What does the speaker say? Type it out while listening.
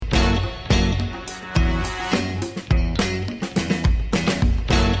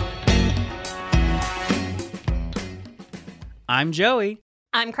I'm Joey.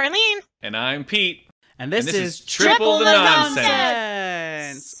 I'm Carlene. And I'm Pete. And this is Triple the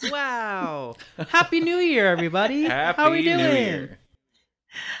Nonsense. Wow. Happy New Year, everybody. Happy How are we doing? New Year.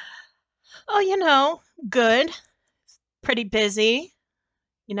 Oh, good. Pretty busy.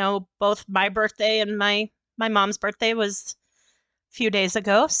 Both my birthday and my mom's birthday was a few days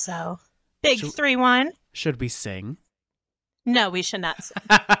ago, so big 3-1. Should we sing? No, we should not sing.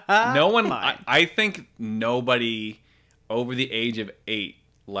 No one, I think nobody over the age of 8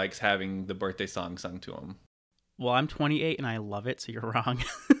 likes having the birthday song sung to them. Well, I'm 28 and I love it, so you're wrong.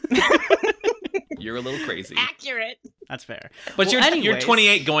 You're a little crazy. Accurate. That's fair. But Well, you're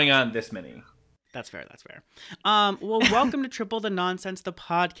 28 going on this many. That's fair. Well, welcome to Triple the Nonsense, the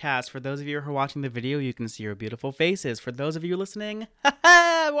podcast. For those of you who are watching the video, you can see your beautiful faces. For those of you listening,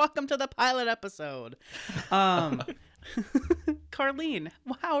 welcome to the pilot episode. Carlene,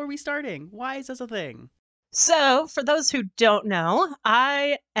 how are we starting? Why is this a thing? So, for those who don't know,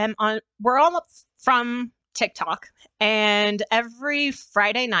 we're all from TikTok, and every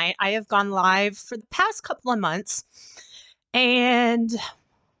Friday night I have gone live for the past couple of months, and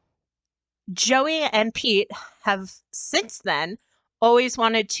Joey and Pete have since then always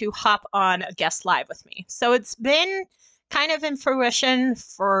wanted to hop on a guest live with me. So it's been kind of in fruition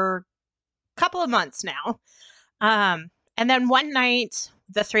for a couple of months now. And then one night,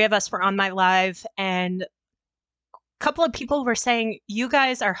 the three of us were on my live, and a couple of people were saying, "You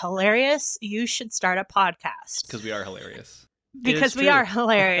guys are hilarious. You should start a podcast." Because we are hilarious. Because we are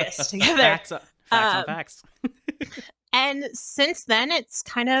hilarious together. Facts on facts. And since then, it's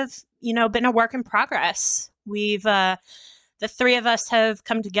kind of, been a work in progress. We've, the three of us have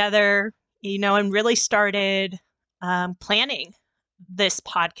come together, and really started planning this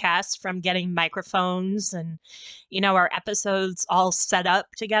podcast, from getting microphones and, our episodes all set up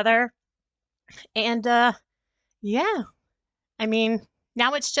together. And, yeah, I mean,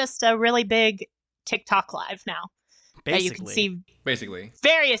 now it's just a really big TikTok live now. Basically. You can see Basically.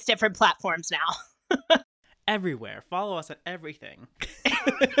 various different platforms now. Everywhere. Follow us at everything.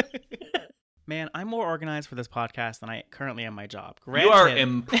 Man, I'm more organized for this podcast than I currently am my job. Granted, You are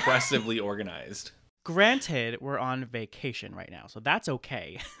impressively organized. Granted, we're on vacation right now, so that's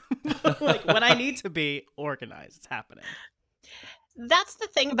okay. Like, when I need to be organized, it's happening. That's the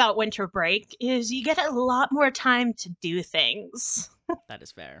thing about winter break, is you get a lot more time to do things. That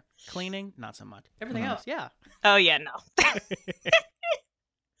is fair. Cleaning, not so much. Everything else, yeah. Oh, yeah, no.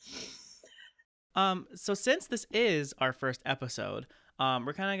 So since this is our first episode,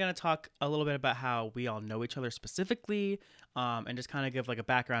 we're kind of going to talk a little bit about how we all know each other specifically, and just kind of give like a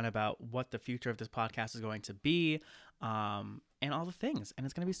background about what the future of this podcast is going to be, and all the things. And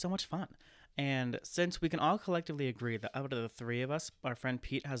it's going to be so much fun. And since we can all collectively agree that out of the three of us, our friend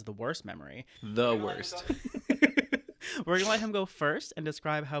Pete has the worst memory. The worst. We're going to let him go first and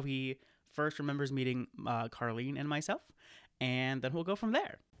describe how he first remembers meeting Carlene and myself. And then we'll go from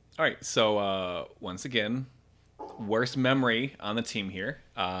there. All right. So once again, worst memory on the team here.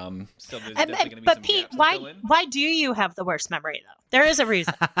 So there's definitely going to be but some Pete, gaps to fill in. why do you have the worst memory, though? There is a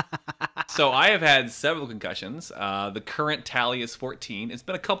reason. So I have had several concussions. The current tally is 14. It's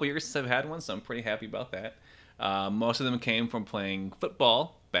been a couple years since I've had one, so I'm pretty happy about that. Most of them came from playing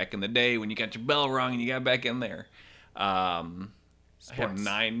football back in the day when you got your bell rung and you got back in there. I had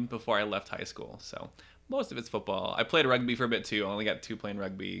 9 before I left high school, so most of it's football. I played rugby for a bit too. I only got 2 playing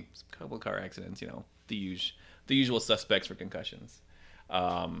rugby, a couple of car accidents, the usual suspects for concussions.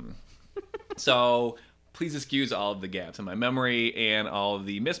 So please excuse all of the gaps in my memory and all of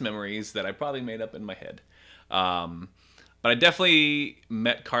the mismemories that I probably made up in my head. But I definitely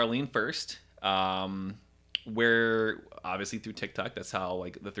met Carlene first, where obviously through TikTok. That's how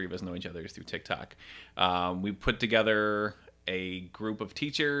like the three of us know each other, is through TikTok. We put together a group of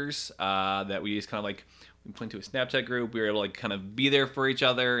teachers that we just kind of like, we put into a Snapchat group. We were able to like kind of be there for each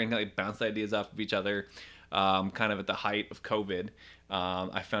other and kind of like bounce ideas off of each other. Kind of at the height of COVID.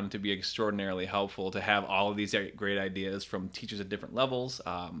 I found it to be extraordinarily helpful to have all of these great ideas from teachers at different levels.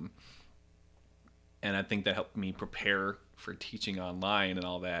 And I think that helped me prepare for teaching online and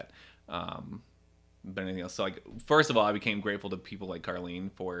all that. But anything else. So like, first of all, I became grateful to people like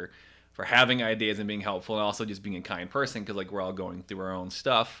Carlene for having ideas and being helpful, and also just being a kind person, because like we're all going through our own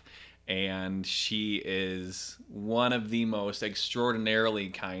stuff. And she is one of the most extraordinarily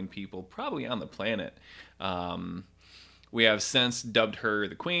kind people probably on the planet. We have since dubbed her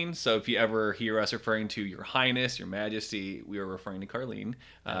the Queen, so if you ever hear us referring to Your Highness, Your Majesty, we are referring to Carlene.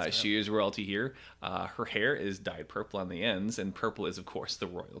 She is royalty here. Her hair is dyed purple on the ends, and purple is, of course, the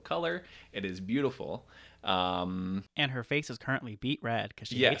royal color. It is beautiful. Um, And her face is currently beet red because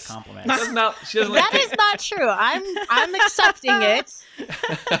she Yes. hates she compliments. does not. She doesn't That like is not true. I'm accepting it.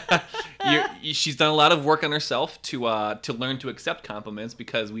 She's done a lot of work on herself to learn to accept compliments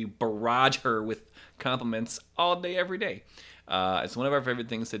because we barrage her with compliments all day, every day. It's one of our favorite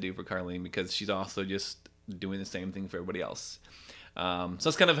things to do for Carlene because she's also just doing the same thing for everybody else. So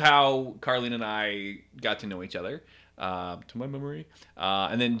that's kind of how Carlene and I got to know each other, to my memory.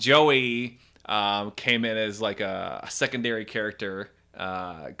 And then Joey came in as like a secondary character.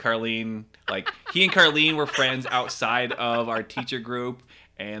 Carlene, like he and Carlene were friends outside of our teacher group,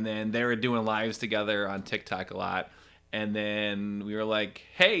 and then they were doing lives together on TikTok a lot. And then we were like,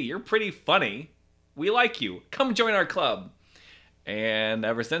 "Hey, you're pretty funny. We like you. Come join our club." And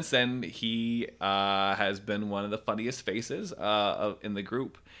ever since then, he has been one of the funniest faces in the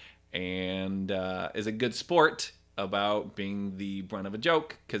group, and is a good sport about being the brunt of a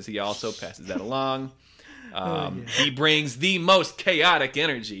joke because he also passes that along. He brings the most chaotic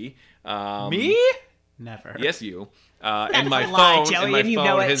energy. Me? Never. Yes, you. And my a lie, phone, Joey, and my and you phone,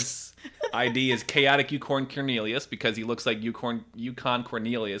 know it. his ID is Chaotic Yukon Cornelius because he looks like Yukon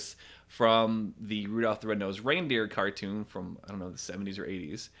Cornelius from the Rudolph the Red-Nosed Reindeer cartoon from, I don't know, the 70s or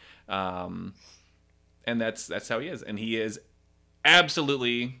 80s. And that's how he is. And he is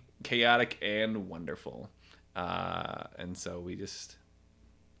absolutely chaotic and wonderful. And so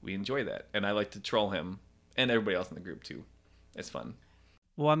we enjoy that. And I like to troll him and everybody else in the group too. It's fun.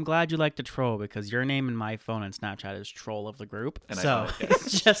 Well, I'm glad you like to troll because your name in my phone and Snapchat is troll of the group. And I so love it, yes.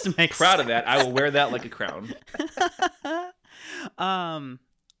 it just makes Proud of that. I will wear that like a crown.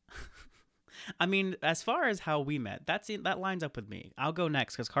 I mean, as far as how we met, that lines up with me. I'll go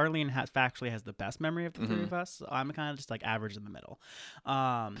next because Carlene factually has the best memory of the three of us. So I'm kind of just like average in the middle.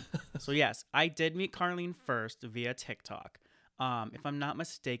 So yes, I did meet Carlene first via TikTok. If I'm not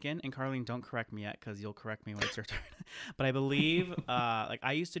mistaken, and Carlene, don't correct me yet because you'll correct me when it's your turn. But I believe, like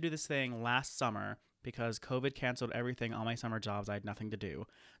I used to do this thing last summer because COVID canceled everything, all my summer jobs. I had nothing to do.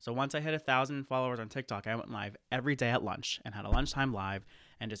 So once I hit 1,000 followers on TikTok, I went live every day at lunch and had a lunchtime live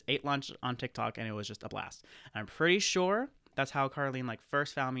and just ate lunch on TikTok, and it was just a blast. And I'm pretty sure that's how Carlene like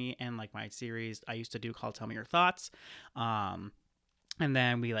first found me and like my series I used to do called Tell Me Your Thoughts. And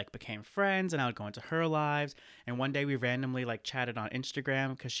then we like became friends and I would go into her lives. And one day we randomly like chatted on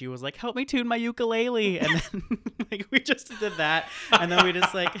Instagram because she was like, help me tune my ukulele. And then like we just did that. And then we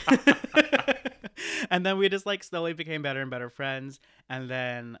just like slowly became better and better friends. And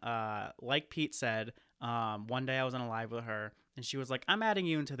then like Pete said, one day I was on a live with her and she was like, I'm adding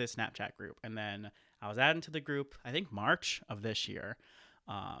you into this Snapchat group. And then I was added to the group, I think March of this year.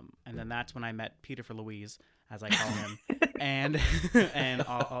 And then that's when I met Peter for Louise, as I call him, and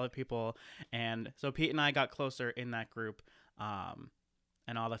all the people. And so Pete and I got closer in that group,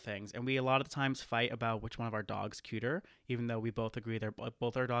 and all the things. And we a lot of the times fight about which one of our dogs cuter, even though we both agree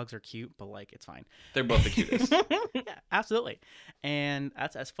both our dogs are cute, but like it's fine. They're both the cutest. Yeah, absolutely. And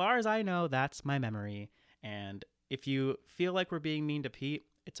that's as far as I know. That's my memory. And if you feel like we're being mean to Pete,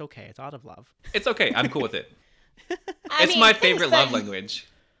 it's okay. It's out of love. It's okay. I'm cool with it. I It's mean, my things favorite that- love language.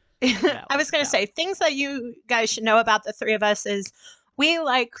 I was going to say, things that you guys should know about the three of us is we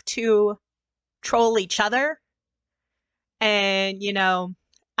like to troll each other. And,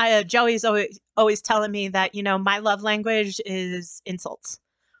 Joey's always telling me that, my love language is insults.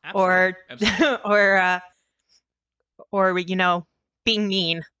 Absolutely. Or being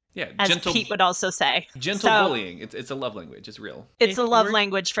mean, Yeah, as Pete would also say. gentle So, bullying. It's a love language. It's real. It's If a love we're-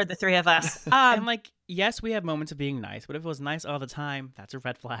 language for the three of us. And like, yes, we have moments of being nice, but if it was nice all the time, that's a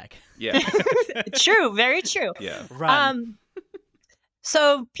red flag. Yeah, True, very true. yeah. Run.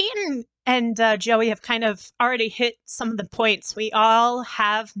 So Pete and Joey have kind of already hit some of the points. We all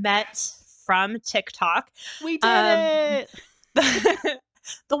have met from TikTok. We did it.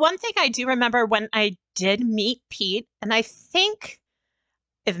 The one thing I do remember when I did meet Pete, and I think,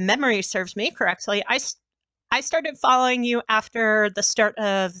 if memory serves me correctly, I started following you after the start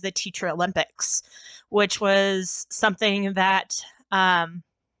of the Teacher Olympics, which was something that kind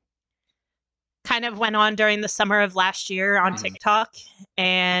of went on during the summer of last year on TikTok.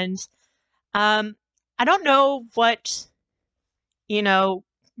 And I don't know what,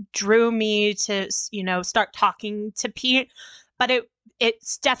 drew me to, start talking to Pete, but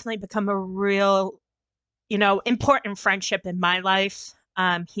it's definitely become a real, important friendship in my life.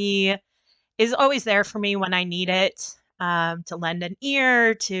 He is always there for me when I need it, to lend an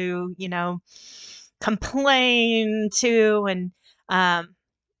ear, to, complain to, and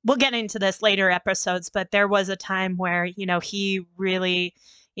we'll get into this later episodes, but there was a time where, he really,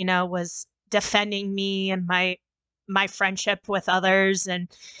 was defending me and my my friendship with others. And,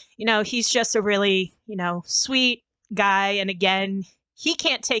 he's just a really, sweet guy. And again, he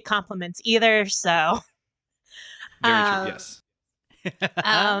can't take compliments either. So, Very true. Yes.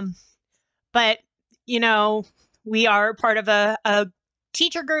 But, we are part of a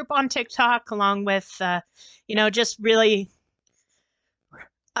teacher group on TikTok, along with, just really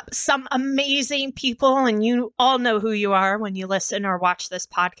some amazing people. And you all know who you are when you listen or watch this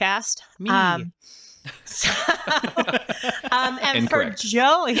podcast. Me. And Incorrect. for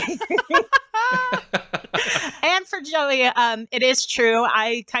Joey, it is true.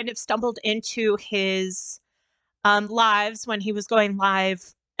 I kind of stumbled into his lives when he was going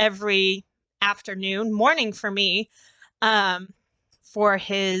live every morning for me, for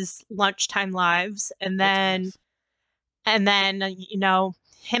his lunchtime lives. And then,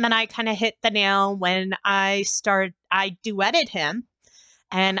 him and I kind of hit the nail when I duetted him.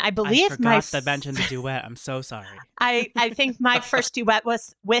 And I believe I forgot to mention the duet. I'm so sorry. I think my first duet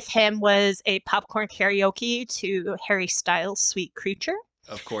with him was a popcorn karaoke to Harry Styles' "Sweet Creature."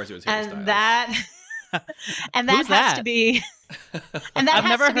 Of course, it was Harry Styles. And that Who's has that? to be. And that I've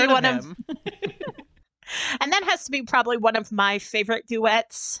has never to be heard one of of. him. And that has to be probably one of my favorite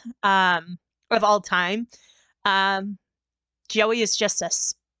duets of all time. Joey is just a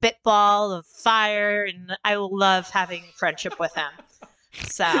spitball of fire, and I love having friendship with him.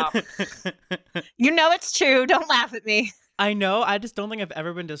 So, it's true. Don't laugh at me. I know. I just don't think I've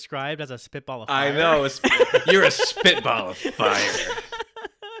ever been described as a spitball of fire. I know. You're a spitball of fire.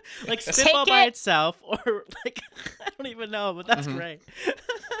 Like spitball by itself, or like I don't even know, but that's great.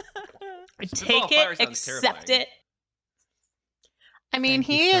 Spitball Take fire it, sounds accept terrifying. it. I mean,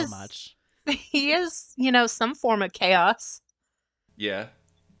 Thank you so much. he is, some form of chaos. Yeah.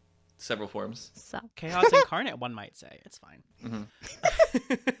 Several forms. So, Chaos incarnate, one might say. It's fine.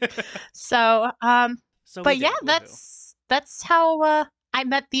 so, So, but we yeah, did it. Woohoo. that's how I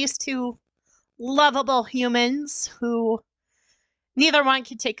met these two lovable humans who neither one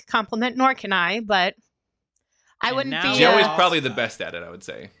can take a compliment, nor can I. But I And wouldn't now be. Joey's Yeah. probably the best at it, I would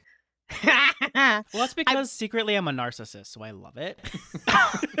say. Well, it's because secretly I'm a narcissist, so I love it.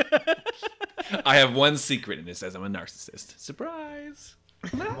 I have one secret, and it says I'm a narcissist. Surprise!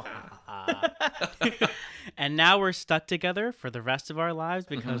 And now we're stuck together for the rest of our lives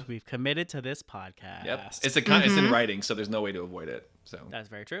because we've committed to this podcast. Yep. It's in writing, so there's no way to avoid it. So That's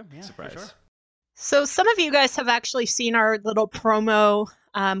very true. Yeah, surprise. for sure. So some of you guys have actually seen our little promo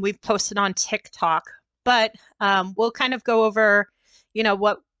we've posted on TikTok, but we'll kind of go over,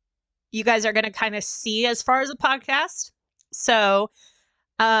 what you guys are going to kind of see as far as a podcast. So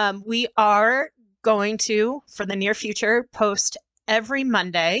we are going to, for the near future, post every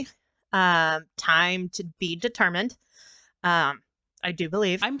Monday, time to be determined. I do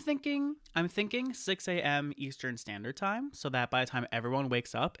believe. I'm thinking 6 a.m. Eastern Standard Time, so that by the time everyone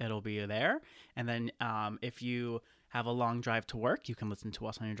wakes up, it'll be there. And then if you have a long drive to work, you can listen to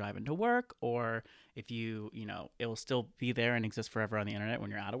us on your drive into work, or if you it will still be there and exist forever on the internet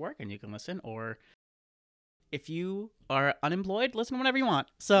when you're out of work and you can listen, or if you are unemployed, listen whenever you want.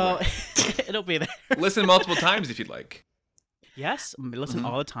 So it'll be there. Listen multiple times if you'd like. Yes, listen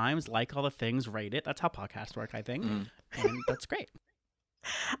all the times, like all the things, rate it. That's how podcasts work, I think. And that's great.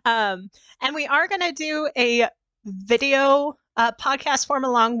 And we are going to do a video podcast form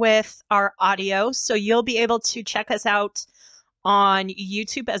along with our audio. So you'll be able to check us out on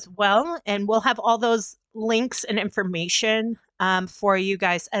YouTube as well. And we'll have all those links and information for you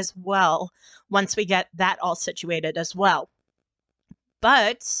guys as well once we get that all situated as well.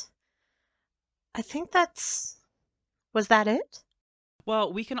 But I think was that it?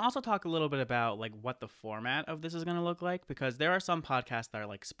 Well, we can also talk a little bit about like what the format of this is going to look like, because there are some podcasts that are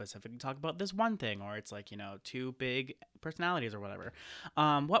like specifically talk about this one thing, or it's like, two big personalities or whatever.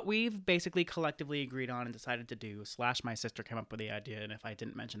 What we've basically collectively agreed on and decided to do, / my sister came up with the idea, and if I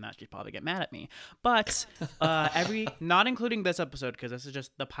didn't mention that, she'd probably get mad at me. But not including this episode, because this is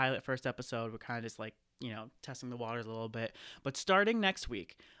just the pilot first episode, we're kind of just like, testing the waters a little bit. But starting next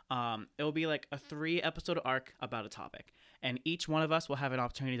week, it will be like a 3-episode arc about a topic. And each one of us will have an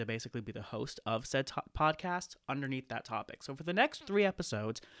opportunity to basically be the host of said podcast underneath that topic. So for the next 3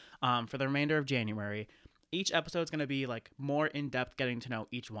 episodes, for the remainder of January, each episode is going to be like more in-depth getting to know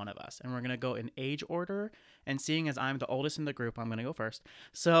each one of us. And we're going to go in age order. And seeing as I'm the oldest in the group, I'm going to go first.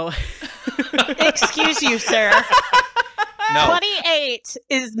 So Excuse you, sir. No. 28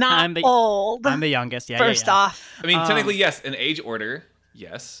 is not old. I'm the youngest. Yeah. First off. I mean, technically, yes, in age order,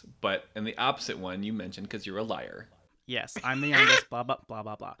 yes. But in the opposite one, you mentioned because you're a liar. Yes, I'm the youngest, blah, blah, blah,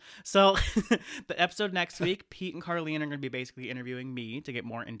 blah, blah. So the episode next week, Pete and Carlene are going to be basically interviewing me to get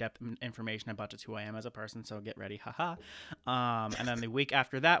more in-depth information about just who I am as a person. So get ready, haha. And then the week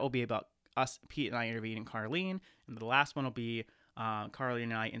after that will be about us, Pete and I interviewing Carlene. And the last one will be Carlene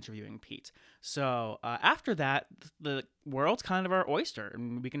and I interviewing Pete. So after that, the world's kind of our oyster.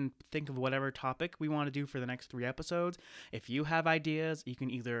 And we can think of whatever topic we want to do for the next 3 episodes. If you have ideas, you can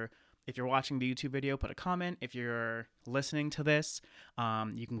either... If you're watching the YouTube video, put a comment. If you're listening to this,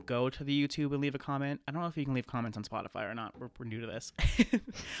 you can go to the YouTube and leave a comment. I don't know if you can leave comments on Spotify or not. We're new to this.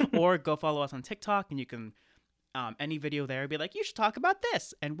 Or go follow us on TikTok, and you can, any video there, be like, you should talk about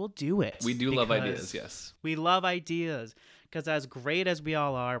this, and we'll do it. We do love ideas, yes. We love ideas, because as great as we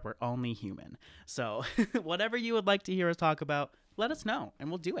all are, we're only human. So whatever you would like to hear us talk about, let us know, and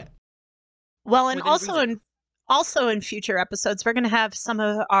we'll do it. Well, and Within reason. also in future episodes, we're going to have some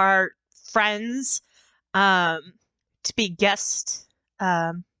of our friends to be guest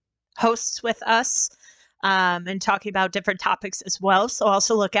hosts with us and talking about different topics as well. So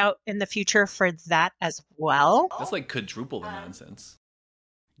also look out in the future for that as well. That's like quadruple the nonsense.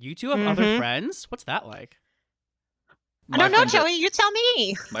 You two have other friends? What's that like? I don't know, Joey. You tell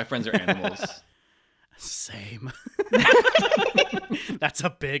me. My friends are animals. Same. That's a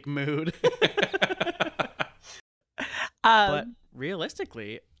big mood. But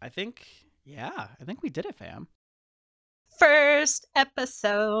realistically, I think we did it, fam. First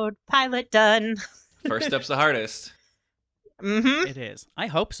episode, pilot done. First step's the hardest. Mm-hmm. It is. I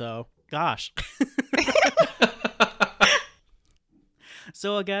hope so. Gosh.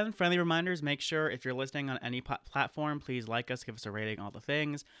 So again, friendly reminders, make sure if you're listening on any platform, please like us, give us a rating, all the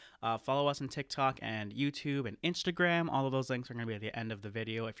things. Follow us on TikTok and YouTube and Instagram. All of those links are going to be at the end of the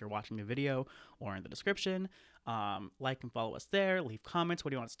video if you're watching the video, or in the description. Like and follow us there. Leave comments.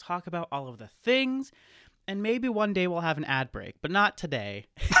 What do you want us to talk about? All of the things. And maybe one day we'll have an ad break, but not today.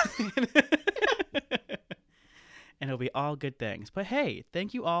 And it'll be all good things. But hey,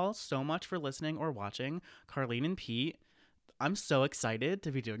 thank you all so much for listening or watching. Carlene and Pete, I'm so excited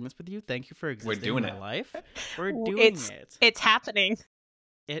to be doing this with you. Thank you for existing in my life. We're doing it. It's happening.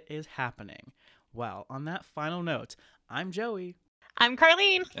 It is happening. Well, on that final note, I'm Joey. I'm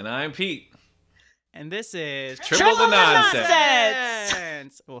Carlene. And I'm Pete. And this is Triple the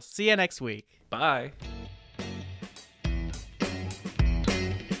Nonsense. We'll see you next week. Bye.